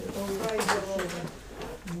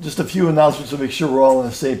just a few announcements to make sure we're all on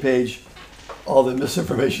the same page. All the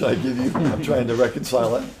misinformation I give you, I'm trying to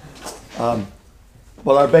reconcile it.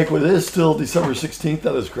 But our banquet is still December 16th,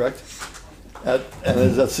 that is correct. And it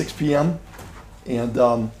is at 6 p.m. And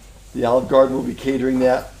the Olive Garden will be catering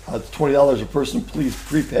that. It's $20 a person. Please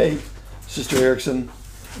prepay. Sister Erickson.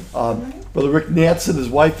 Brother Rick Nance and his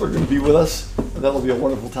wife are going to be with us, and that'll be a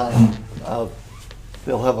wonderful time.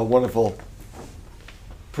 They'll have a wonderful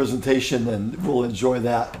presentation, and we'll enjoy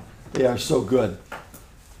that. They are so good.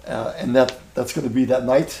 And that's going to be that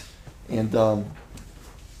night. And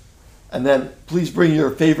then please bring your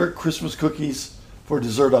favorite Christmas cookies for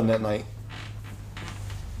dessert on that night.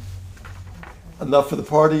 Enough for the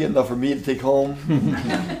party, enough for me to take home.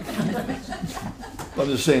 I'm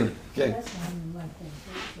just saying, okay.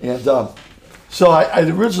 And so I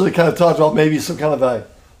originally kind of talked about maybe some kind of a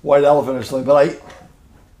white elephant or something, but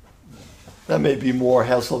that may be more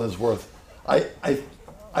hassle than it's worth. I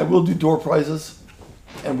will do door prizes,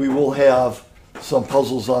 and we will have some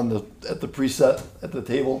puzzles at the preset at the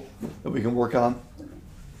table that we can work on,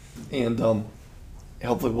 and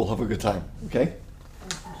hopefully we'll have a good time. Okay.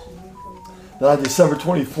 Then on December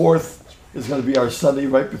 24th is going to be our Sunday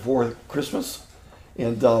right before Christmas,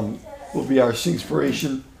 and will be our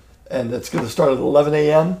Singspiration, and it's going to start at 11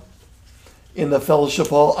 a.m. in the fellowship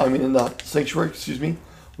hall. In the sanctuary. Excuse me.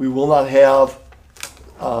 We will not have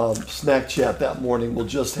snack chat that morning. We'll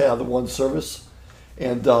just have the one service,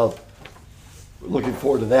 and looking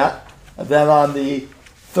forward to that. And then on the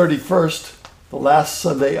 31st, the last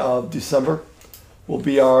Sunday of December, will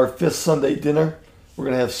be our 5th Sunday dinner. We're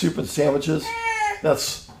going to have soup and sandwiches.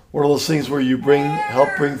 That's one of those things where you help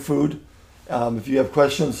bring food. If you have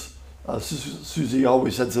questions, Susie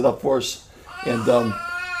always heads it up for us. And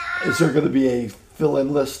is there going to be a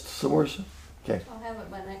fill-in list somewhere? Okay. I'll have it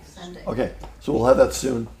by next Sunday. Okay, so we'll have that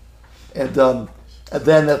soon. And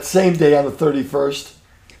then that same day on the 31st,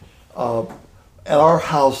 at our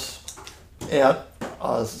house at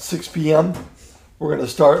 6 p.m., we're going to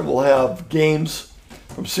start. We'll have games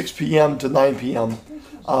from 6 p.m. to 9 p.m.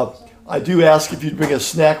 I do ask if you'd bring a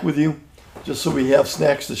snack with you, just so we have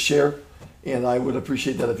snacks to share, and I would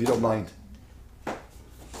appreciate that if you don't mind.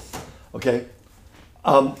 Okay.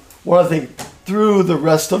 One other thing, through the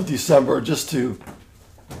rest of December,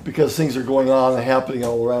 because things are going on and happening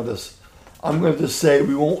all around us, I'm going to just say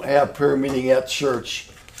we won't have prayer meeting at church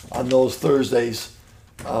on those Thursdays,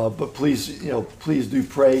 but please do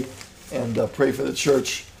pray and pray for the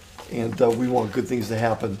church, and we want good things to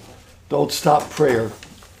happen. Don't stop prayer,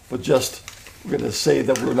 but we're going to say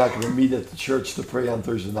that we're not going to meet at the church to pray on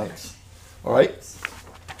Thursday nights. All right?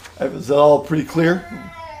 Is that all pretty clear?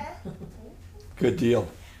 Good deal.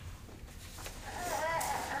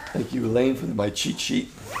 Thank you, Elaine, for my cheat sheet.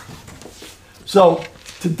 So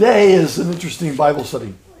today is an interesting Bible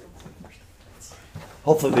study.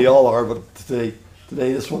 Hopefully they all are, but today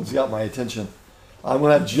this one's got my attention. I'm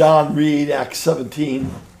going to have John read Acts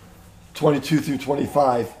 17, 22 through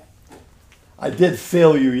 25. I did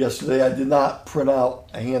fail you yesterday. I did not print out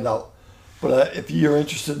a handout. But if you're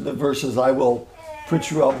interested in the verses, I will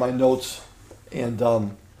print you out my notes, and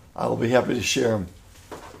I will be happy to share them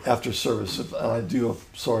after service. And I do,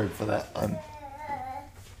 sorry for that. I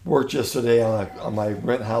worked yesterday on my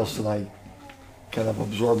rent house, and I kind of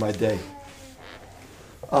absorbed my day.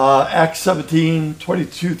 Acts 17,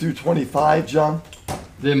 22 through 25, John.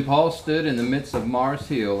 Then Paul stood in the midst of Mars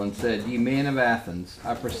Hill and said, Ye men of Athens,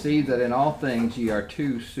 I perceive that in all things ye are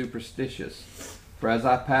too superstitious. For as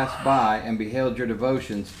I passed by and beheld your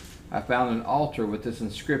devotions, I found an altar with this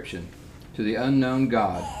inscription, To the unknown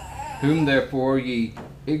God. Whom therefore ye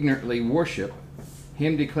ignorantly worship,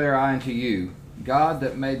 him declare I unto you, God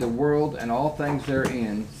that made the world and all things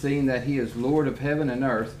therein, seeing that he is Lord of heaven and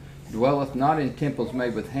earth, dwelleth not in temples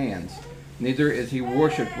made with hands, neither is he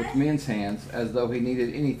worshipped with men's hands, as though he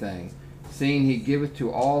needed anything, seeing he giveth to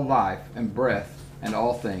all life and breath and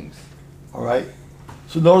all things. All right.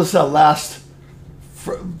 So notice that last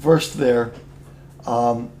verse there.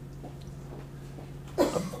 The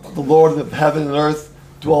Lord of heaven and earth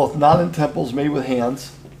dwelleth not in temples made with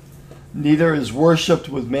hands, neither is worshipped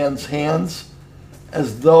with men's hands,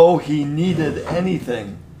 as though he needed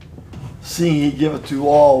anything, seeing he giveth to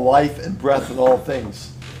all life and breath and all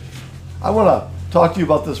things. I want to talk to you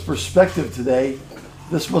about this perspective today.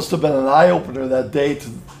 This must have been an eye-opener that day to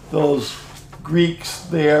those Greeks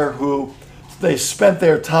there who they spent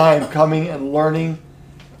their time coming and learning,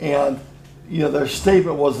 and their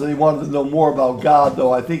statement was that they wanted to know more about God,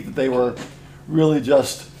 though I think that they were really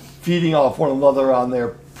just feeding off one another on their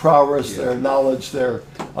prowess, their knowledge, their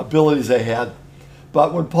abilities they had.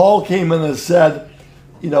 But when Paul came in and said,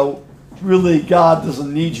 really God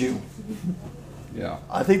doesn't need you. Yeah.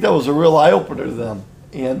 I think that was a real eye-opener to them.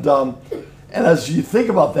 And as you think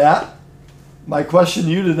about that, my question to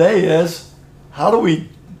you today is, how do we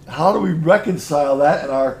reconcile that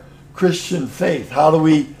in our Christian faith? How do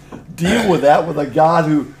we deal with that with a God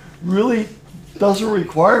who really doesn't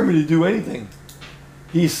require me to do anything?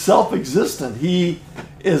 He's self-existent. He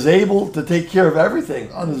is able to take care of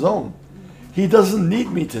everything on his own. He doesn't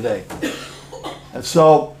need me today. And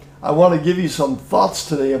so I want to give you some thoughts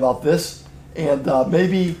today about this, and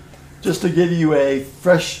maybe just to give you a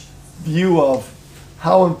fresh view of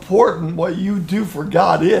how important what you do for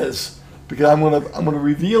God is, because I'm going to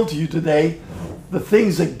reveal to you today the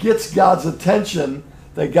things that gets God's attention,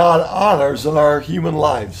 that God honors in our human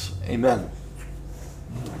lives. Amen.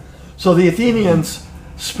 So the Athenians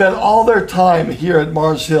spent all their time here at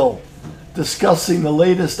Mars Hill discussing the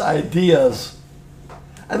latest ideas,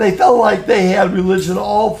 and they felt like they had religion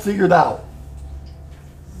all figured out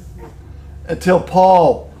until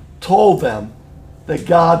Paul told them that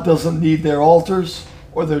God doesn't need their altars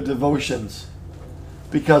or their devotions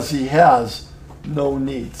because he has no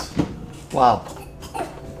needs. Wow.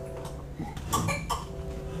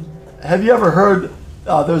 Have you ever heard,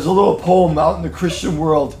 there's a little poem out in the Christian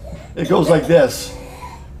world. It goes like this: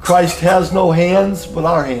 Christ has no hands but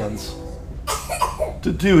our hands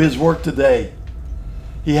to do his work today.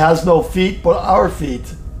 He has no feet but our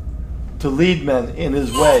feet to lead men in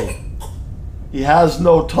his way. He has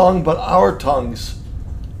no tongue but our tongues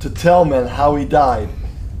to tell men how he died.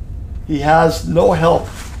 He has no help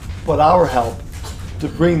but our help to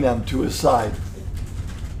bring them to his side.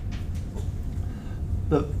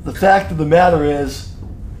 The fact of the matter is,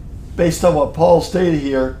 based on what Paul stated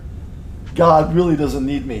here, God really doesn't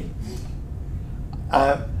need me.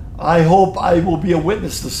 I hope I will be a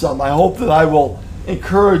witness to some. I hope that I will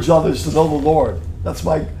encourage others to know the Lord. That's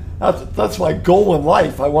my goal in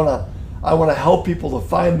life. I want to help people to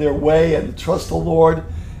find their way and trust the Lord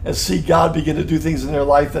and see God begin to do things in their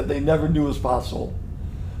life that they never knew was possible.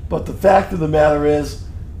 But the fact of the matter is,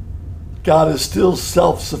 God is still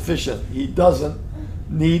self-sufficient. He doesn't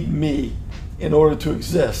need me in order to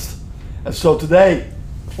exist. And so today,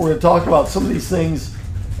 we're going to talk about some of these things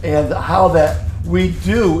and how that we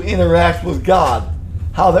do interact with God,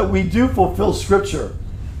 how that we do fulfill Scripture,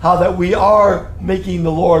 how that we are making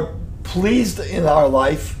the Lord pleased in our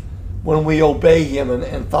life when we obey him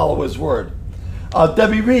and follow his word.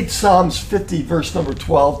 Debbie, read Psalms 50, verse number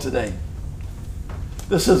 12 today.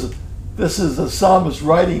 This is the psalmist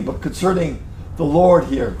writing, but concerning the Lord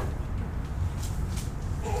here.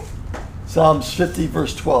 Psalms 50,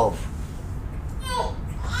 verse 12.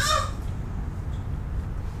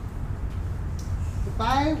 If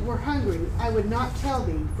I were hungry, I would not tell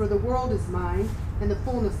thee, for the world is mine, and the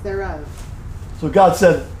fullness thereof. So God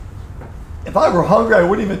said, if I were hungry, I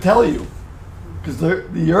wouldn't even tell you, because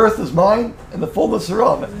the earth is mine and the fullness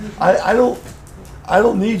thereof. I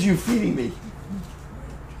don't need you feeding me.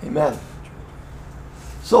 Amen.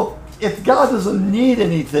 So if God doesn't need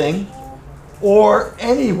anything or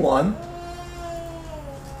anyone,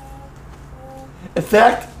 in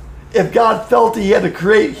fact, if God felt he had to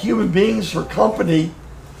create human beings for company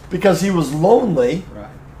because he was lonely, Right.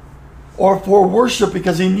 or for worship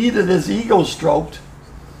because he needed his ego stroked,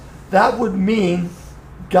 that would mean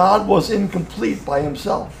God was incomplete by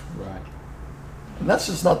himself. Right. And that's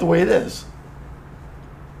just not the way it is.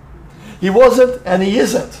 He wasn't and he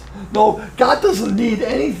isn't. No, God doesn't need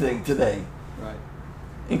anything today, Right.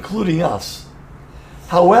 including us.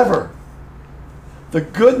 However, the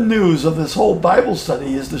good news of this whole Bible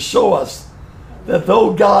study is to show us that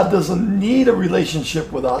though God doesn't need a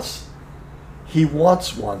relationship with us, he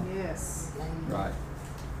wants one. yes. Right.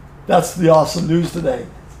 That's the awesome news today.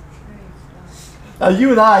 Now,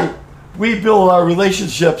 you and I, we build our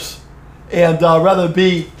relationships, and rather it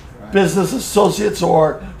be Right. business associates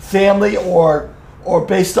or family or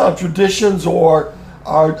based on traditions or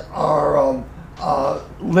our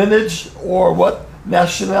lineage or what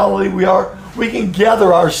nationality we are, we can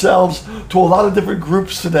gather ourselves to a lot of different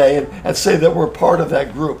groups today and say that we're part of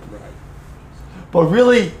that group. Right. But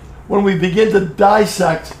really, when we begin to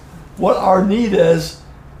dissect what our need is,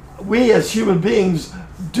 we as human beings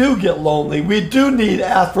do get lonely. We do need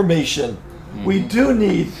affirmation. Mm-hmm. We do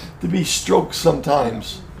need to be stroked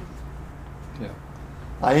sometimes. Yeah.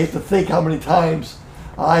 I hate to think how many times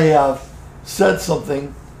I have said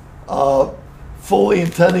something fully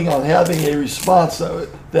intending on having a response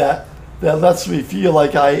that lets me feel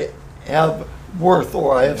like I have worth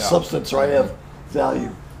or I have Yeah. substance or I have value.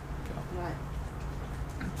 Right.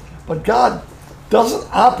 But God doesn't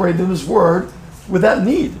operate in his word with that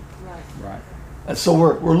need. Right. Right. And so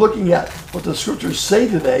we're looking at what the scriptures say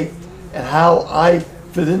today and how I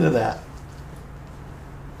fit into that.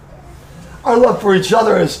 Our love for each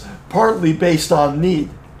other is partly based on need.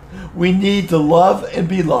 We need to love and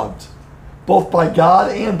be loved, both by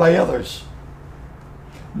God and by others.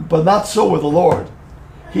 But not so with the Lord.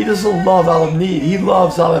 He doesn't love out of need. He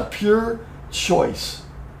loves out of pure choice.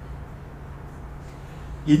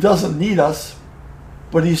 He doesn't need us,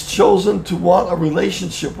 but he's chosen to want a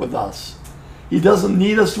relationship with us. He doesn't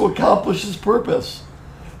need us to accomplish his purpose,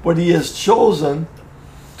 but he has chosen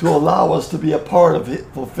to allow us to be a part of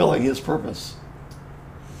fulfilling his purpose.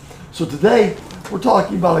 So today, we're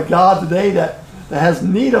talking about a God today that has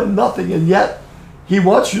need of nothing, and yet he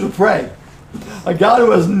wants you to pray. A God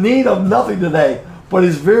who has need of nothing today, but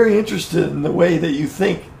is very interested in the way that you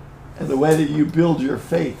think and the way that you build your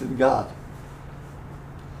faith in God.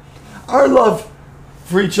 Our love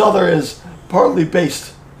for each other is partly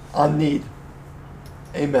based on need.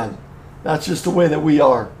 Amen. That's just the way that we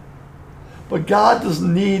are. But God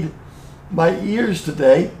doesn't need my ears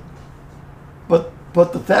today, but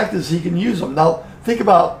the fact is he can use them. Now, think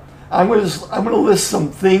about, I'm going to list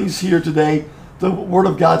some things here today the Word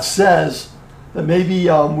of God says that maybe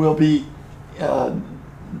will be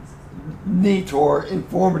neat or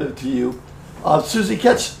informative to you. Susie,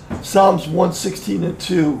 catch Psalms 116 and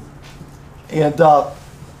 2. And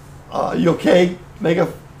you okay?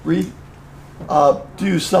 Mega, read.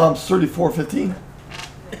 Do Psalms 34:15.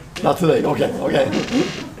 Not today. Okay.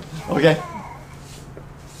 Okay.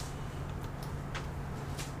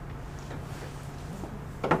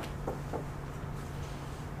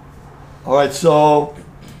 All right, so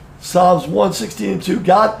Psalms 116 and 2.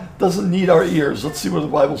 God doesn't need our ears. Let's see what the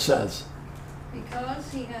Bible says.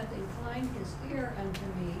 Because he hath inclined his ear unto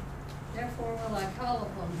me, therefore will I call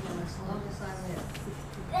upon him as long as I live.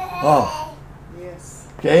 Oh. Yes.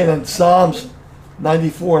 Okay, and then Psalms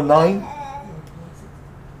 94 and 9.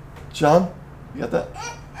 John, you got that?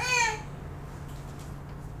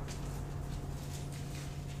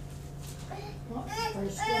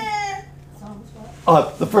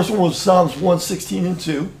 The first one was Psalms 116 and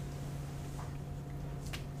 2.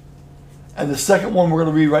 And the second one we're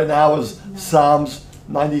going to read right now is Psalms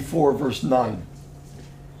 94, verse 9.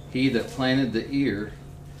 He that planted the ear,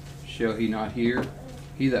 shall he not hear?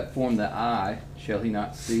 He that formed the eye, shall he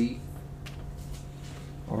not see?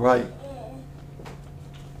 All right.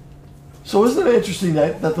 So isn't it interesting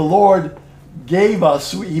that the Lord gave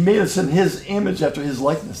us, he made us in his image after his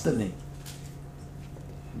likeness, didn't he?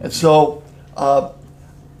 And so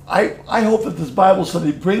I hope that this Bible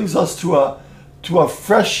study brings us to a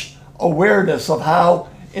fresh awareness of how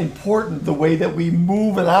important the way that we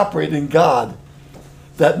move and operate in God.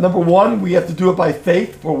 That number one, we have to do it by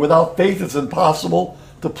faith, for without faith it's impossible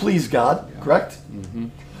to please God, correct? Mm-hmm.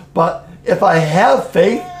 But if I have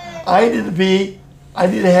faith, I need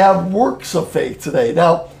to have works of faith today.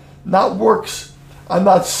 Now, not works, I'm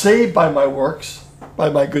not saved by my works, by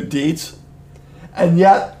my good deeds. And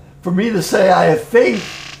yet, for me to say I have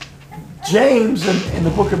faith, James in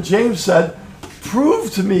the book of James said,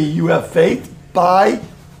 prove to me you have faith by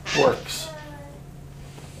works.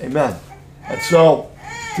 Amen. And so,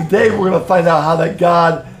 today we're going to find out how that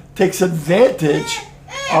God takes advantage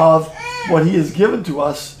of what he has given to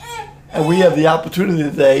us, and we have the opportunity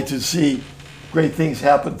today to see great things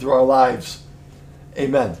happen through our lives.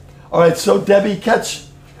 Amen. All right, so Debbie, catch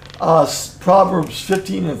Proverbs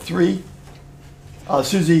 15 and 3.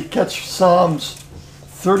 Susie, catch Psalms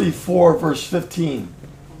 34, verse 15.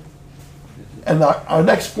 And our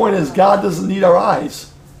next point is God doesn't need our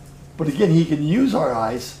eyes, but again, he can use our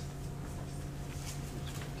eyes.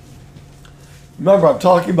 Remember, I'm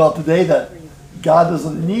talking about today that God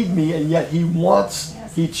doesn't need me, and yet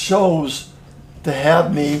he chose to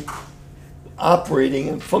have me operating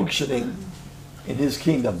and functioning in his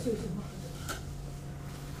kingdom.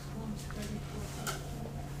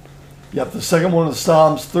 Yep, the second one is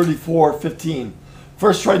Psalms 34:15.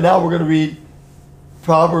 First, right now, we're going to read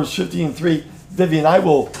Proverbs 15:3. Vivian, I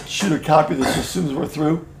will shoot a copy of this as soon as we're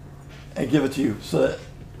through and give it to you so that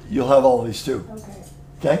you'll have all of these too. Okay.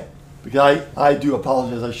 Okay? Because I do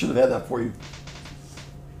apologize. I should have had that for you.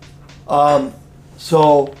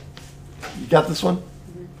 So, you got this one?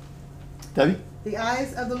 Mm-hmm. Debbie? The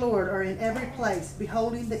eyes of the Lord are in every place,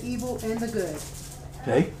 beholding the evil and the good.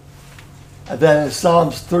 Okay. And then in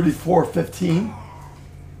Psalms 34:15.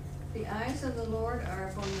 The eyes of the Lord are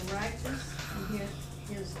upon the righteous, and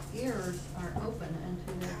his ears are open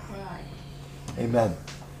unto their cry. Amen.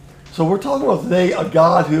 So we're talking about today a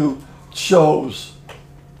God who chose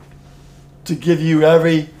to give you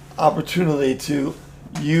every opportunity to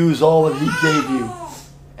use all that he gave you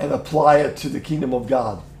and apply it to the kingdom of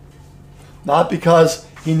God. Not because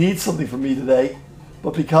he needs something from me today,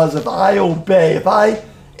 but because if I obey, if I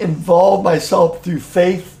involve myself through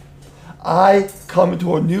faith, I come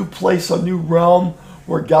into a new place, a new realm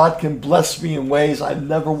where God can bless me in ways I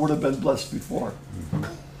never would have been blessed before.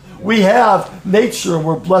 We have nature and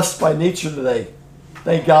we're blessed by nature today.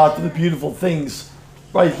 Thank God for the beautiful things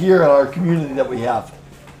right here in our community that we have.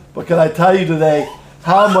 But can I tell you today,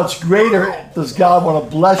 how much greater does God want to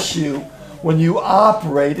bless you when you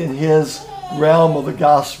operate in his realm of the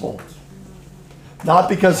gospel? Not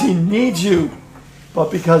because he needs you,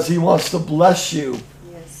 but because he wants to bless you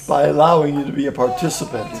by allowing you to be a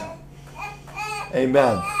participant.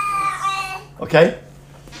 Amen. Okay?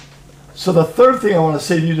 So the third thing I want to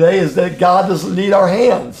say to you today is that God doesn't need our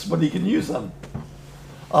hands, but he can use them.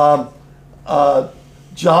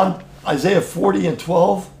 John, Isaiah 40 and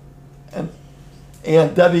 12,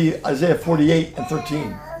 and Debbie, Isaiah 48 and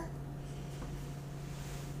 13.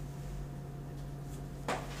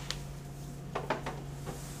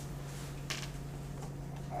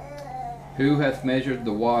 Who hath measured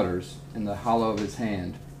the waters in the hollow of his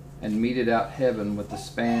hand, and meted out heaven with the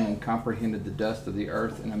span, and comprehended the dust of the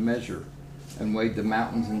earth in a measure, and weighed the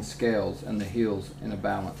mountains in scales, and the hills in a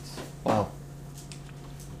balance? Wow.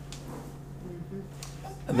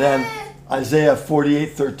 And then Isaiah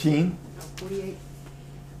 48:13. 48.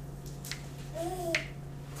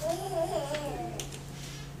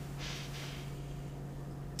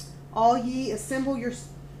 All ye assemble your...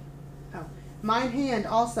 Oh. Mine hand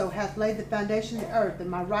also hath laid the foundation of the earth, and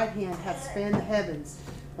my right hand hath spanned the heavens.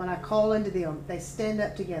 When I call unto them, they stand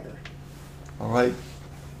up together. All right.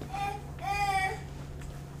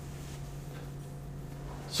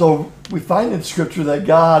 So we find in Scripture that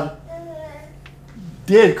God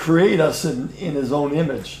did create us in his own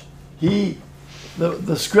image.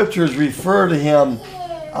 The Scriptures refer to him.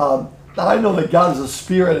 I know that God is a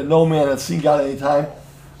spirit and no man has seen God at any time.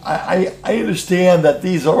 I understand that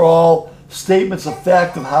these are all statements of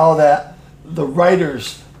fact of how that the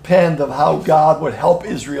writers penned of how God would help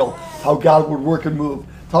Israel, how God would work and move,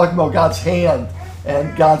 talking about God's hand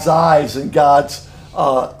and God's eyes and God's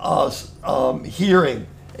hearing.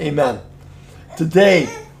 Amen. Today,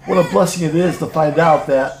 what a blessing it is to find out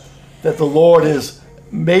that the Lord has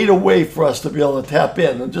made a way for us to be able to tap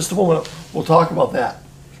in. In just a moment, we'll talk about that.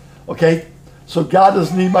 Okay? So God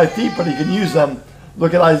doesn't need my feet, but he can use them.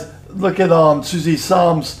 Look at Susie,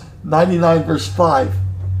 Psalms 99 verse 5.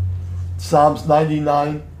 Psalms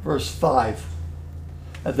 99 verse 5.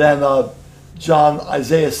 And then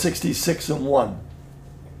Isaiah 66 and 1.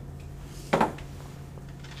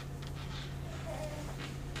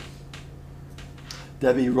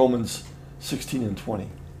 Debbie, Romans 16 and 20.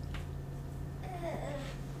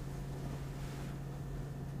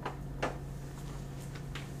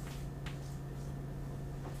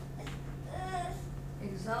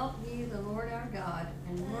 Exalt ye the Lord our God,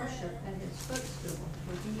 and worship at his footstool,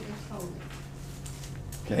 for he is holy.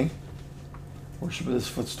 Okay. Worship at his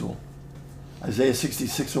footstool. Isaiah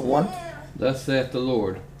 66 and 1. Thus saith the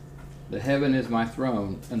Lord, the heaven is my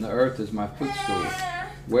throne, and the earth is my footstool.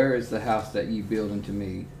 Where is the house that ye build unto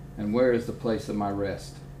me, and where is the place of my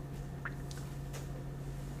rest?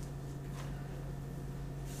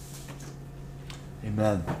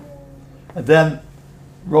 Amen. And then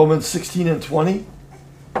Romans 16 and 20.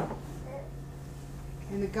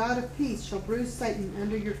 And the God of peace shall bruise Satan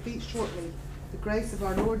under your feet shortly. The grace of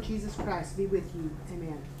our Lord Jesus Christ be with you.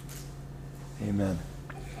 Amen. Amen.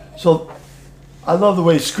 So I love the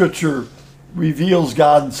way Scripture reveals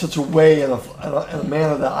God in such a way, in a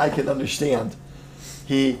manner that I can understand.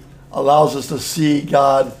 He allows us to see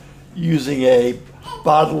God using a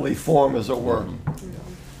bodily form, as it were.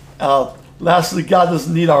 Lastly, God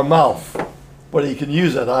doesn't need our mouth, but he can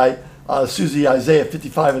use it. Susie, Isaiah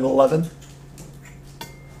 55 and 11.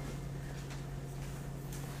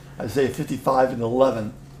 Isaiah 55 and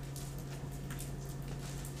 11.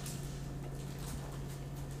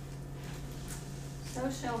 So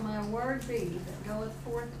shall my word be that goeth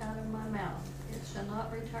forth out of my mouth. It shall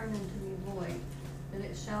not return unto me void, but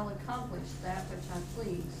it shall accomplish that which I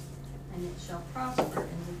please, and it shall prosper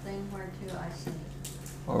in the thing whereto I send it.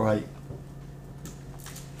 All right.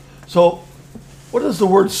 So, what does the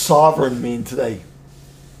word sovereign mean today?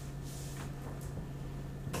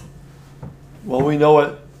 Well, we know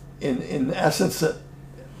it in essence that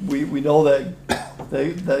we know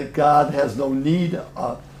that God has no need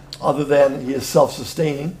other than he is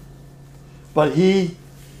self-sustaining, but he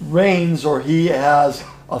reigns, or he has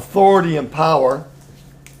authority and power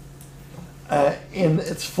in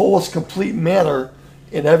its fullest complete manner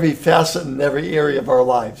in every facet and every area of our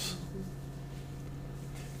lives.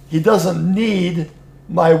 He doesn't need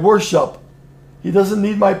my worship. He doesn't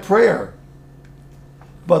need my prayer.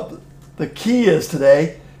 But the key is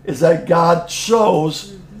today is that God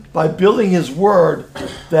shows by building his word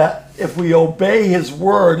that if we obey his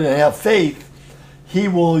word and have faith, he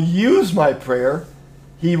will use my prayer,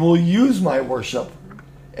 he will use my worship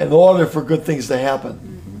in order for good things to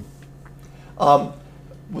happen.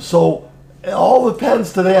 So it all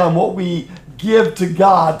depends today on what we give to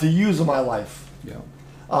God to use in my life. Yeah.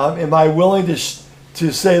 Am I willing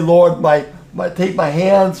to say, Lord, take my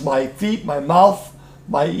hands, my feet, my mouth,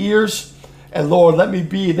 my ears, and Lord, let me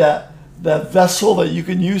be that vessel that you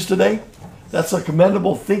can use today? That's a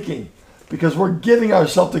commendable thinking, because we're giving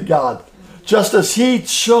ourselves to God. Just as he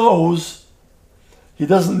chose, he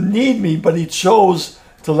doesn't need me, but he chose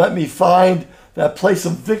to let me find that place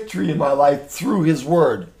of victory in my life through his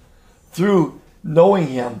word, through knowing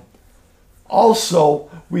him. Also,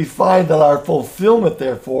 we find that our fulfillment,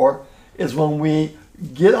 therefore, is when we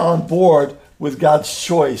get on board with God's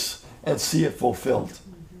choice and see it fulfilled.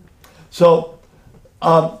 So,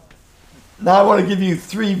 now I want to give you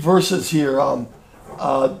 3 verses here.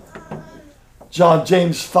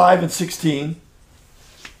 James 5 and 16.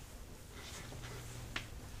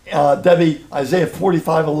 Debbie, Isaiah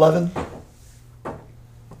 45:11.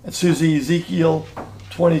 And Susie, Ezekiel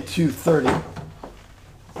 22:30.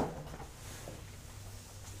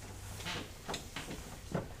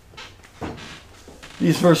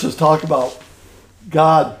 These verses talk about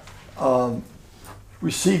God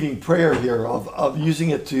receiving prayer here, of using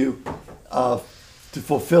it to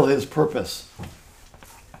fulfill his purpose.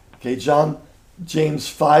 Okay, James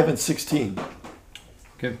 5 and 16.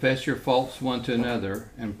 Confess your faults one to another,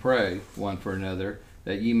 and pray one for another,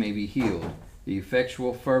 that ye may be healed. The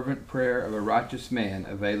effectual fervent prayer of a righteous man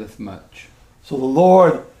availeth much. So the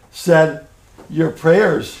Lord said, your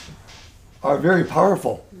prayers are very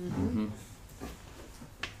powerful. Mm-hmm.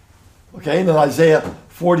 Okay, and then Isaiah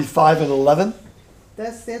 45 and 11.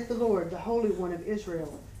 Thus saith the Lord, the Holy One of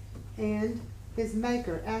Israel, and his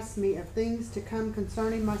Maker asked me of things to come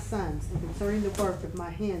concerning my sons, and concerning the work of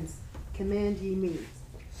my hands command ye me.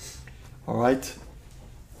 All right.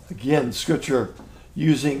 Again, Scripture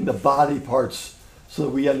using the body parts so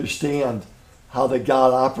that we understand how that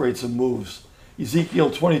God operates and moves.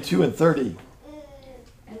 Ezekiel 22 and 30.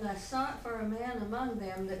 And I sought for a man among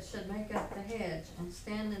them that should make up the hedge, and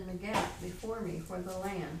stand in the gap before me for the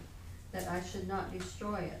land, that I should not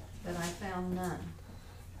destroy it, but I found none.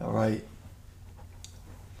 All right.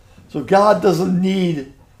 So God doesn't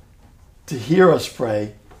need to hear us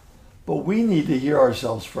pray, but we need to hear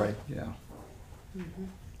ourselves pray. Yeah. Mm-hmm.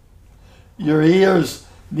 Your ears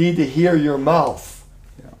need to hear your mouth.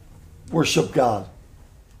 Yeah. Worship God.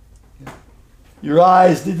 Yeah. Your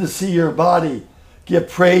eyes need to see your body give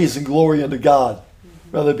praise and glory unto God.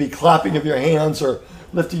 Mm-hmm. Whether it be clapping of your hands or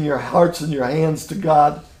lifting your hearts and your hands to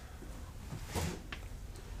God.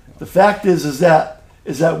 The fact is that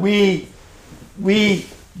we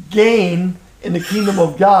gain in the kingdom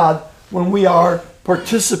of God when we are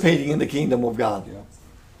participating in the kingdom of God. Yeah.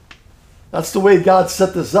 That's the way God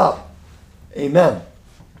set this up. Amen.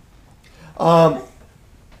 John,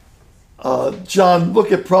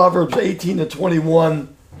 look at Proverbs 18 and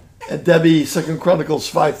 21, and Debbie, 2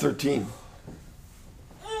 Chronicles 5:13.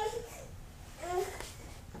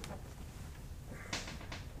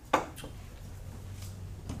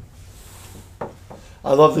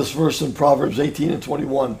 I love this verse in Proverbs 18 and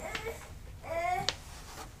 21.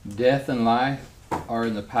 Death and life are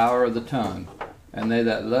in the power of the tongue, and they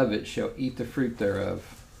that love it shall eat the fruit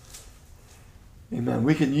thereof. Amen.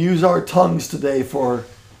 We can use our tongues today for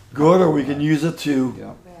good, or we can use it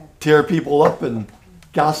to tear people up and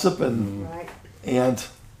gossip and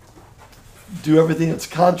do everything that's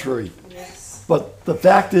contrary. Yes. But the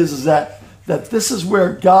fact is that this is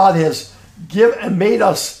where God has given and made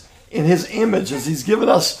us in his image, as he's given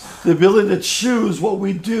us the ability to choose what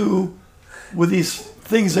we do with these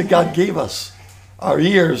things that God gave us. Our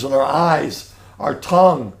ears and our eyes, our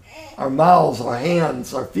tongue, our mouths, our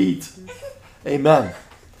hands, our feet. Amen.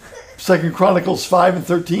 2 Chronicles 5 and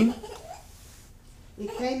 13.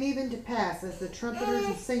 It came even to pass, as the trumpeters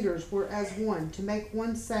and singers were as one, to make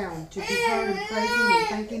one sound, to be heard in praising and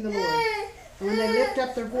thanking the Lord. And when they lift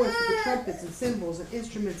up their voice with the trumpets and cymbals and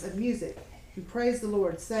instruments of music, and praise the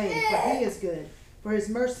Lord, saying, for he is good, for his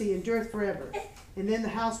mercy endureth forever. And then the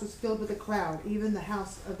house was filled with a cloud, even the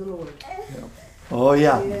house of the Lord. Yeah. Oh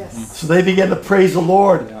yeah. Yes. So they began to praise the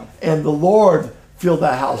Lord, Yeah. and the Lord filled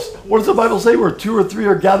that house. What does the Bible say? Where 2 or 3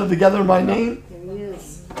 are gathered together in my name, There he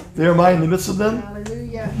is. there am I in the midst of them.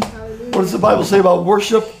 Hallelujah. Hallelujah. What does the Bible say about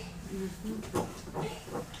worship?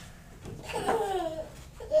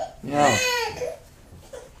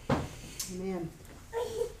 Amen.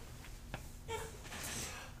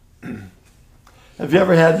 Have you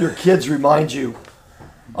ever had your kids remind you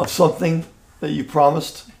of something that you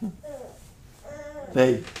promised?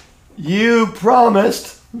 You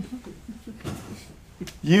promised.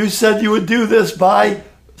 You said you would do this by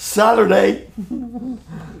Saturday.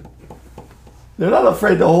 They're not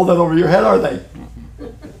afraid to hold that over your head, are they?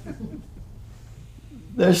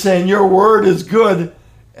 They're saying your word is good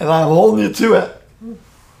and I'm holding you to it.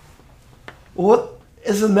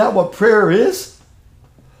 Isn't that what prayer is?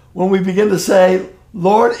 When we begin to say,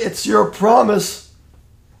 Lord, it's your promise.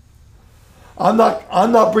 I'm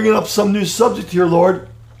not bringing up some new subject here, Lord.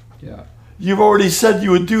 Yeah. You've already said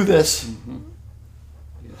you would do this. Mm-hmm.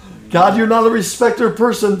 Yes, God, you're not a respecter of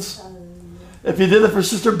persons. If you did it for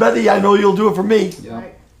Sister Betty, I know you'll do it for me. yeah.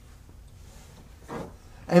 Right.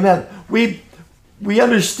 Amen. We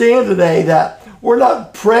understand today that we're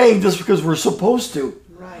not praying just because we're supposed to.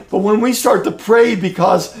 Right. But when we start to pray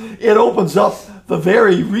because it opens up the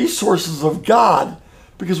very resources of God,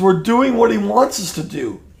 because we're doing what he wants us to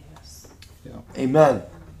do. Yes. Yeah. Amen.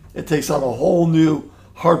 It takes on a whole new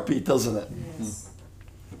heartbeat, doesn't it? Yes.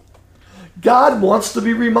 God wants to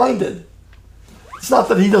be reminded. It's not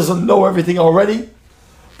that he doesn't know everything already,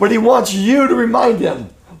 but he wants you to remind him.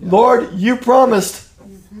 Yeah. Lord, you promised.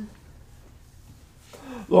 Mm-hmm.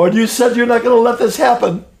 Lord, you said you're not going to let this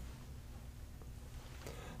happen.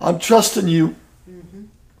 I'm trusting you. Mm-hmm.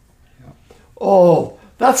 Yeah. Oh,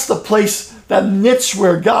 that's the place, that niche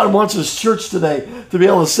where God wants his church today to be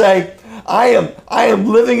able to say, I am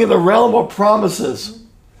living in the realm of promises.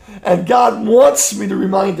 And God wants me to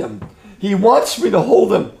remind him. He wants me to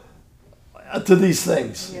hold him to these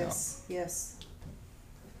things. Yes. Yes.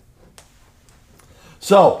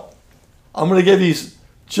 So, I'm going to give you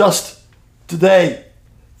just today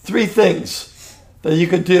 3 things that you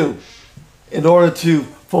can do in order to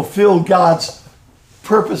fulfill God's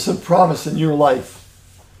purpose and promise in your life.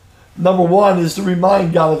 Number 1 is to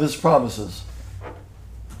remind God of his promises.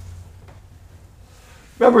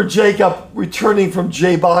 Remember Jacob returning from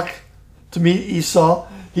Jabbok to meet Esau?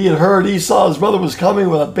 He had heard Esau, his brother, was coming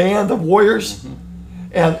with a band of warriors. Mm-hmm.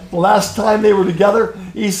 And the last time they were together,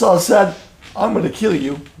 Esau said, I'm going to kill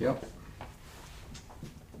you. Yep.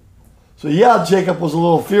 So yeah, Jacob was a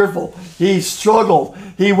little fearful. He struggled.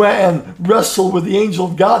 He went and wrestled with the angel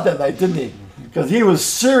of God that night, didn't he? Because he was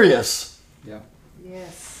serious. Yeah.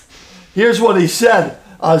 Yes. Here's what he said.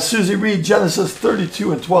 Susie, read Genesis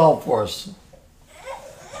 32 and 12 for us.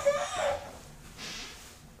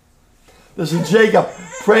 This is Jacob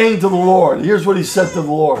praying to the Lord. Here's what he said to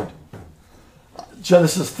the Lord.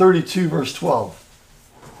 Genesis 32, verse 12.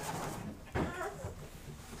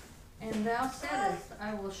 And thou saidest,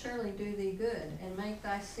 I will surely do thee good, and make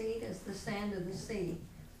thy seed as the sand of the sea,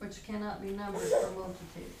 which cannot be numbered for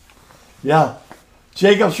multitude. Yeah.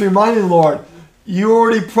 Jacob's reminding the Lord, you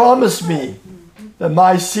already promised me that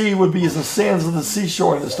my seed would be as the sands of the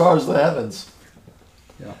seashore and the stars of the heavens.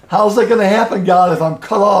 Yeah. How's that going to happen, God, if I'm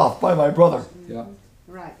cut off by my brother? Yeah.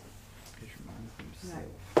 Right.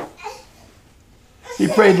 Right. He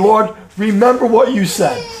prayed, Lord, remember what you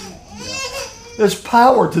said. There's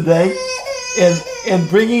power today in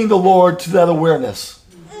bringing the Lord to that awareness.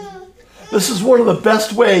 This is one of the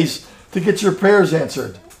best ways to get your prayers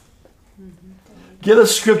answered. Get a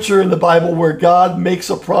scripture in the Bible where God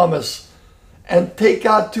makes a promise and take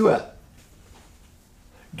God to it.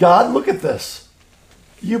 God, look at this.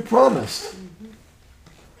 You promised.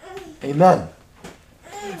 Amen.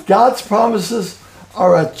 God's promises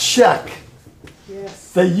are a check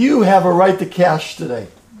Yes. that you have a right to cash today.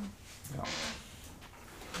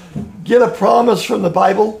 Get a promise from the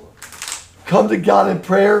Bible, come to God in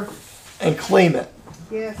prayer, and claim it.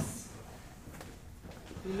 Yes.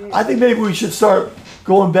 Amen. I think maybe we should start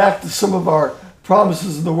going back to some of our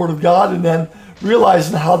promises in the Word of God and then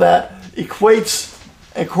realizing how that equates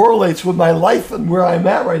and correlates with my life and where I'm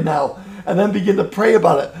at right now, and then begin to pray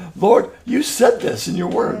about it. Lord, you said this in your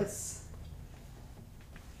Word. Yes.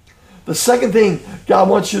 The second thing God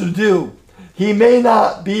wants you to do, he may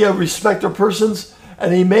not be a respecter of persons,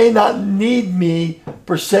 and he may not need me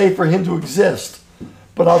per se for him to exist.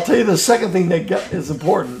 But I'll tell you the second thing that is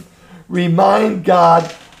important. Remind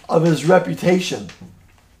God of his reputation.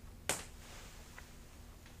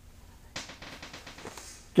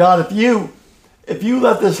 God, if you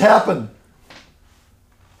let this happen,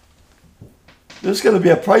 there's going to be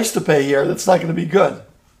a price to pay here that's not going to be good.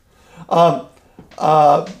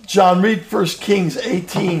 John, read 1 Kings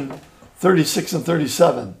 18, 36 and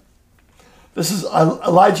 37. This is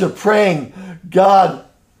Elijah praying, God,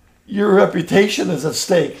 your reputation is at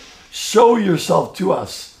stake. Show yourself to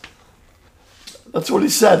us. That's what he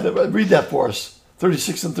said. Read that for us.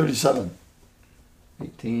 36 and 37.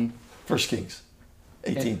 18. 1 Kings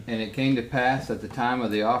 18. And it came to pass at the time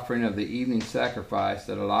of the offering of the evening sacrifice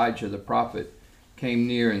that Elijah the prophet came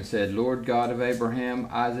near and said, Lord God of Abraham,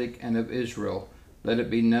 Isaac, and of Israel, let it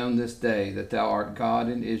be known this day that thou art God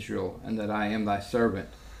in Israel, and that I am thy servant,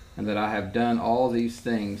 and that I have done all these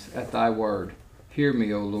things at thy word. Hear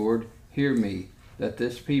me, O Lord, hear me, that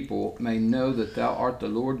this people may know that thou art the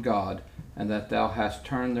Lord God, and that thou hast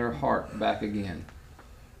turned their heart back again.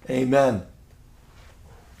 Amen.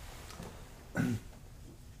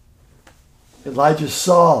 Elijah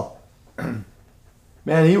saw,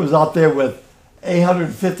 man, he was out there with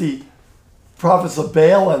 850 prophets of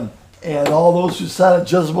Baal and all those who sat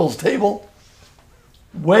at Jezebel's table.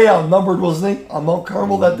 Way outnumbered, wasn't he, on Mount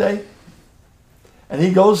Carmel that day? And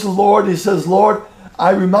he goes to the Lord, he says, Lord, I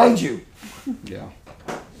remind you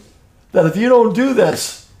that if you don't do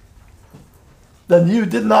this, then you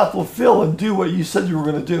did not fulfill and do what you said you were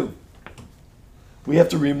going to do. We have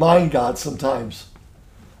to remind God sometimes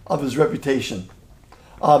of his reputation.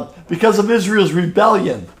 Because of Israel's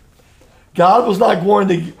rebellion, God was not going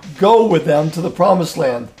to go with them to the promised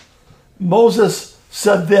land. Moses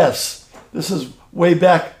said this. This is way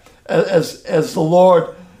back as the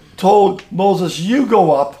Lord told Moses, you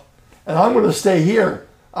go up and I'm going to stay here.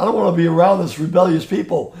 I don't want to be around this rebellious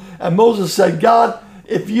people. And Moses said, God,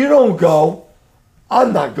 if you don't go,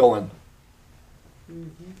 I'm not going.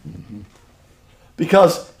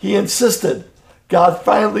 Because he insisted. God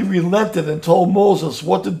finally relented and told Moses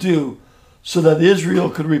what to do so that Israel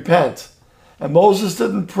could repent. And Moses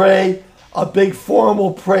didn't pray a big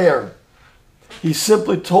formal prayer. He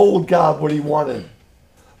simply told God what he wanted.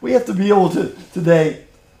 We have to be able to today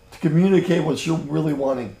to communicate what you're really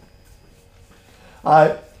wanting.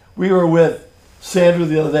 We were with Sandra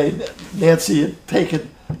the other day. Nancy had taken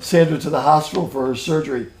Sandra to the hospital for her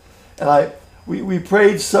surgery. And we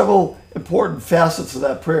prayed several important facets of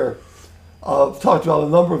that prayer. Talked about a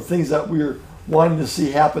number of things that we were wanting to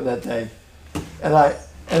see happen that day. And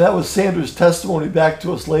that was Sandra's testimony back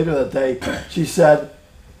to us later that day. She said,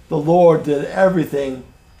 the Lord did everything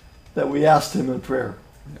that we asked him in prayer.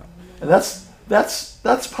 And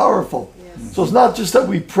that's powerful. Yes. So it's not just that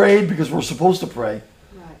we prayed because we're supposed to pray,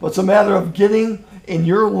 but it's a matter of getting in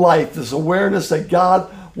your life this awareness that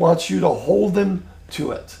God wants you to hold him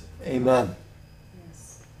to it. Amen.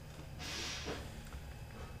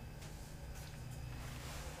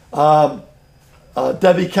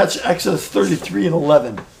 Debbie, catch Exodus 33 and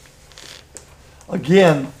 11.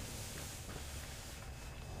 Again,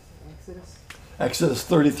 Exodus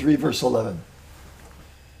 33, verse 11.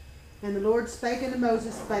 And the Lord spake unto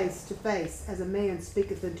Moses face to face, as a man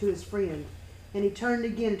speaketh unto his friend. And he turned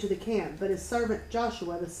again to the camp, but his servant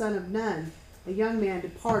Joshua, the son of Nun, a young man,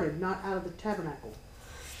 departed not out of the tabernacle.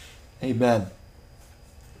 Amen.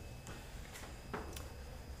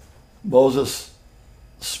 Moses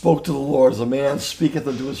spoke to the Lord as a man speaketh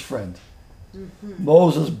unto his friend.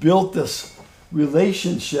 Moses built this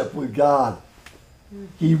relationship with God.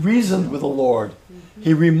 He reasoned with the Lord.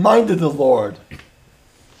 He reminded the Lord.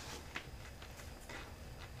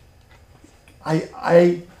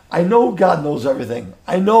 I know God knows everything.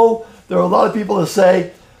 I know there are a lot of people that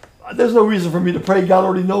say, there's no reason for me to pray. God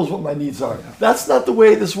already knows what my needs are. That's not the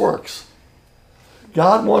way this works.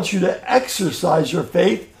 God wants you to exercise your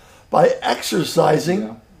faith by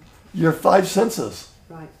exercising your five senses.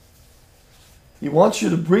 Right. He wants you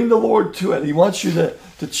to bring the Lord to it. He wants you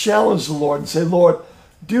to challenge the Lord and say, Lord,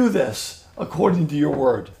 do this according to your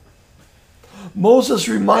word. Moses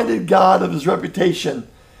reminded God of his reputation,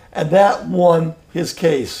 and that won his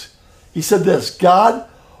case. He said this, God,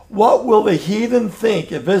 what will the heathen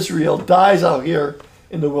think if Israel dies out here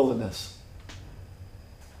in the wilderness?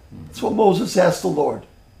 That's what Moses asked the Lord.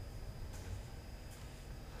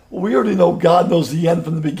 Well, we already know God knows the end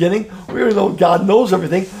from the beginning. We already know God knows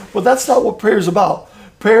everything, but that's not what prayer is about.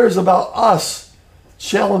 Prayer is about us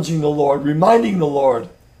challenging the Lord, reminding the Lord,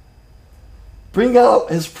 bring out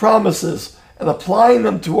his promises and applying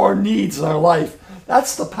them to our needs in our life.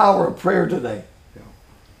 That's the power of prayer today.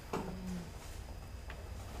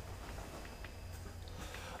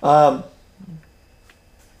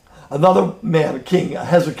 Another man, a king,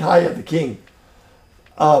 Hezekiah the king,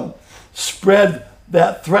 spread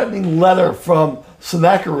that threatening letter from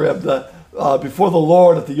Sennacherib before the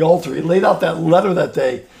Lord at the altar. He laid out that letter that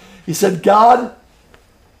day. He said, God,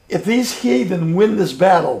 if these heathen win this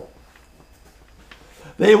battle,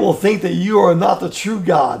 they will think that you are not the true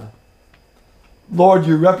God. Lord,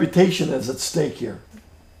 your reputation is at stake here.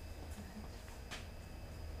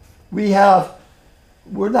 We're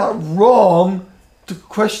not wrong to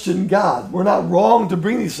question God. We're not wrong to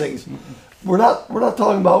bring these things. We're not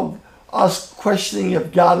talking about us questioning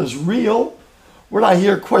if God is real. We're not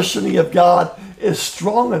here questioning if God is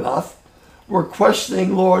strong enough. We're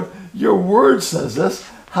questioning, Lord, your word says this.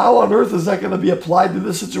 How on earth is that going to be applied to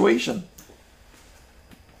this situation?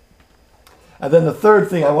 And then the third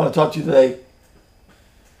thing I want to talk to you today.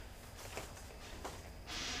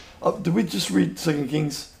 Did we just read 2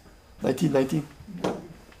 Kings 19:19?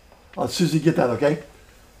 Susie, get that, okay?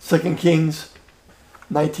 2 Kings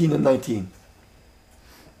 19 and 19.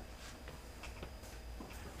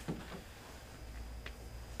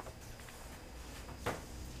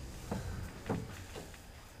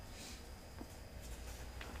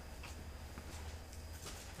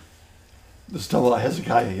 Let's tell about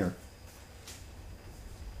Hezekiah here.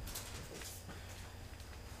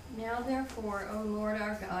 Now therefore, O Lord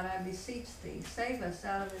our God, I beseech thee, save us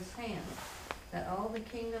out of his hand, that all the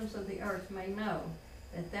kingdoms of the earth may know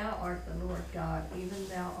that thou art the Lord God, even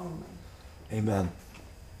thou only. Amen.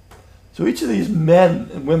 So each of these men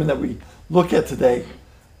and women that we look at today,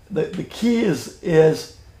 the key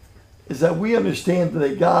is that we understand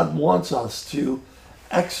that God wants us to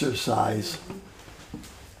exercise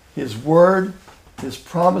his word, his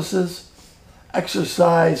promises,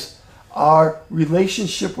 exercise our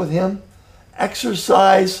relationship with him,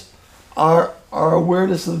 exercise our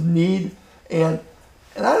awareness of need, and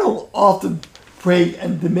I don't often pray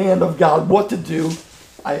and demand of God what to do.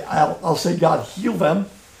 I'll say, God, heal them,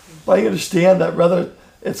 but I understand that whether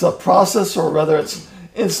it's a process or whether it's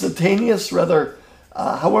instantaneous,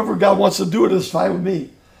 however God wants to do it is fine with me.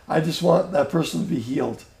 I just want that person to be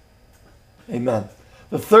healed. Amen.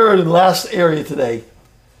 The third and last area today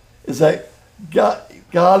is that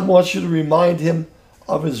God wants you to remind him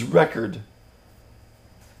of his record.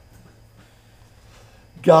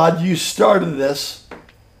 God, you started this.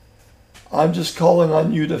 I'm just calling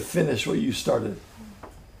on you to finish what you started.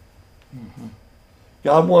 Mm-hmm.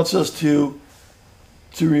 God wants us to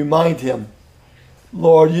remind him,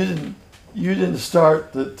 Lord, you didn't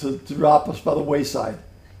start to drop us by the wayside.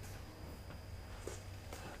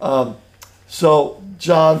 So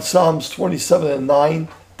Psalms 27 and 9,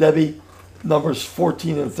 Debbie, Numbers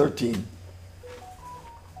 14 and 13.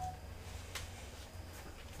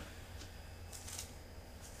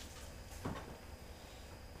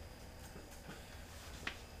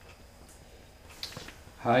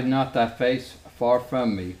 Hide not thy face far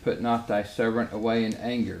from me. Put not thy servant away in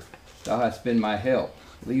anger. Thou hast been my help.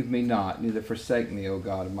 Leave me not, neither forsake me, O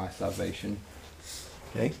God of my salvation.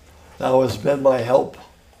 Okay. Thou hast been my help.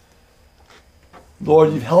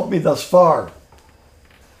 Lord, you've helped me thus far.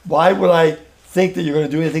 Why would I think that you're going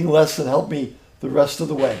to do anything less than help me the rest of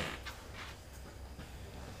the way?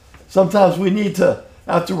 Sometimes we need to,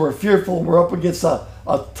 after we're fearful and we're up against a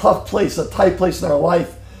tough place, a tight place in our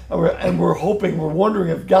life, and we're hoping, we're wondering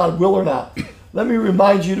if God will or not. Let me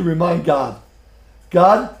remind you to remind God.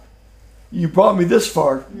 God, you brought me this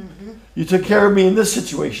far. Mm-hmm. You took care of me in this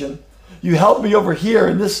situation. You helped me over here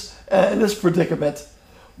in this predicament.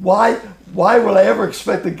 Why would I ever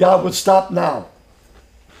expect that God would stop now?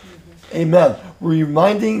 Mm-hmm. Amen. We're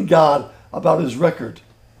reminding God about his record.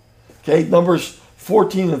 Okay, Numbers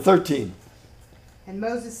 14 and 13. And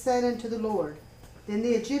Moses said unto the Lord, Then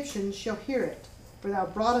the Egyptians shall hear it, for thou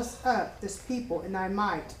broughtest up this people in thy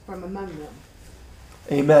might from among them.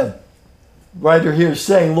 Amen. Writer here is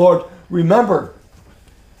saying, Lord, remember,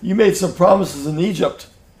 you made some promises in Egypt,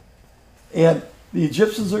 and the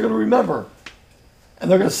Egyptians are going to remember. And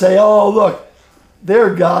they're going to say, oh, look,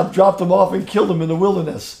 their God dropped them off and killed them in the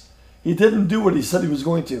wilderness. He didn't do what he said he was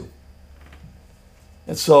going to.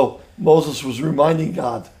 And so Moses was reminding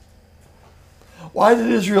God. Why did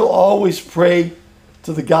Israel always pray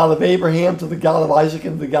to the God of Abraham, to the God of Isaac,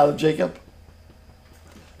 and to the God of Jacob?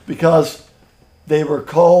 Because they were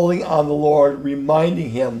calling on the Lord, reminding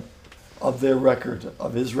him of their record,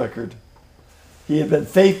 of his record. He had been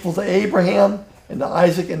faithful to Abraham and to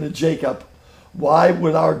Isaac and to Jacob. Why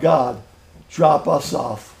would our God drop us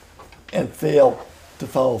off and fail to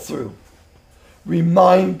follow through?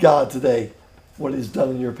 Remind God today what he's done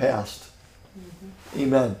in your past. Mm-hmm.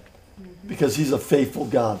 Amen. Mm-hmm. Because he's a faithful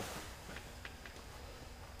God.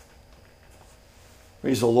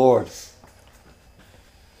 Praise the Lord.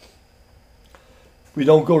 We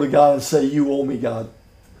don't go to God and say, you owe me, God.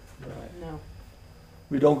 Right. No.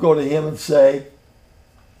 We don't go to him and say,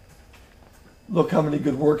 look how many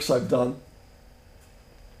good works I've done.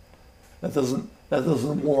 That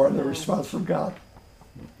doesn't warrant a response from God.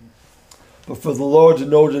 But for the Lord to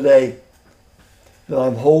know today that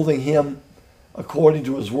I'm holding him according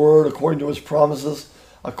to his word, according to his promises,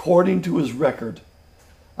 according to his record,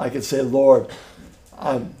 I can say, Lord,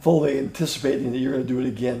 I'm fully anticipating that you're going to do it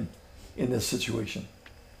again in this situation.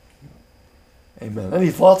 Amen. Any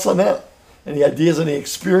thoughts on that? Any ideas, any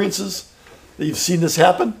experiences that you've seen this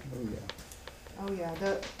happen? Oh yeah,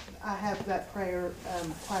 I have that prayer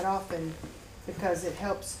quite often because it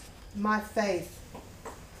helps my faith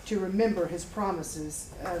to remember His promises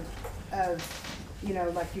of you know,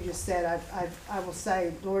 like you just said, I will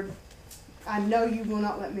say, Lord, I know you will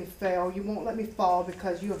not let me fail. You won't let me fall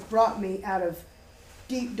because you have brought me out of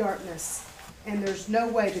deep darkness, and there's no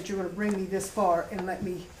way that you're going to bring me this far and let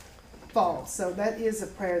me fall. So that is a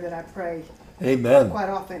prayer that I pray Amen. quite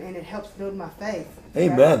often, and it helps build my faith.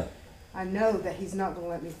 Amen. I know that He's not going to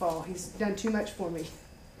let me fall. He's done too much for me.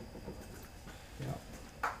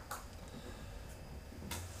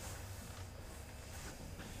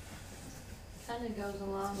 Kind of goes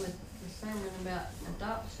along with the sermon about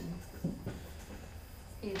adoption.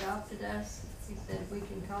 He adopted us. He said we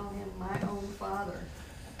can call Him my own Father.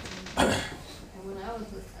 And when I was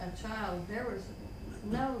a child, there was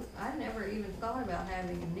I never even thought about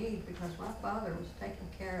having a need because my Father was taking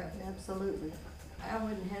care of it. Absolutely. I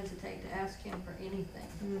wouldn't hesitate to ask Him for anything.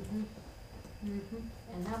 Mm-hmm.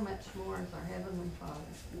 Mm-hmm. And how much more is our Heavenly Father?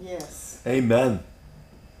 Yes. Amen.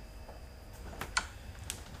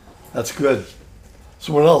 That's good.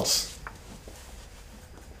 Someone else?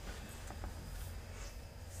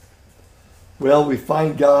 Well, we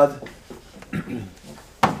find God.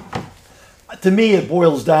 To me, it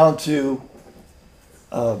boils down to,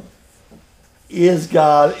 is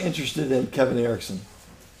God interested in Kevin Erickson?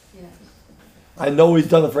 Yes. I know He's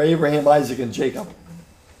done it for Abraham, Isaac, and Jacob.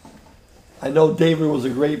 I know David was a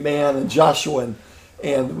great man, and Joshua,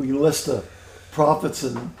 and we list the prophets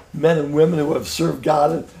and men and women who have served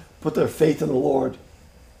God and put their faith in the Lord.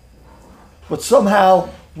 But somehow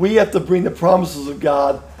we have to bring the promises of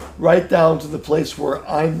God right down to the place where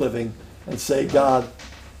I'm living and say, God,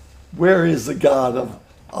 where is the God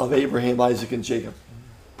of Abraham, Isaac, and Jacob?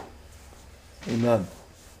 Amen.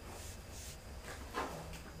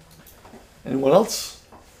 Anyone else?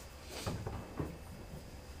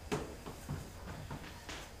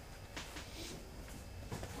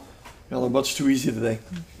 Y'all are much too easy today.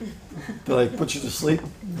 Did I put you to sleep?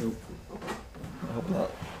 Nope. I hope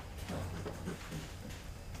not.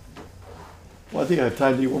 Well, I think I have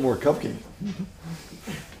time to eat one more cupcake.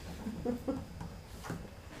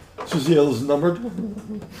 Susie, are those numbered?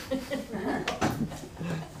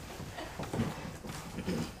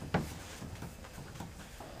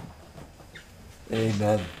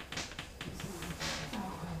 Amen.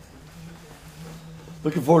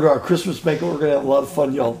 Looking forward to our Christmas banquet. We're going to have a lot of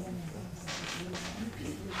fun, y'all.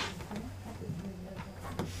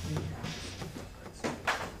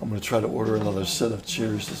 I'm going to try to order another set of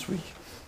chairs this week.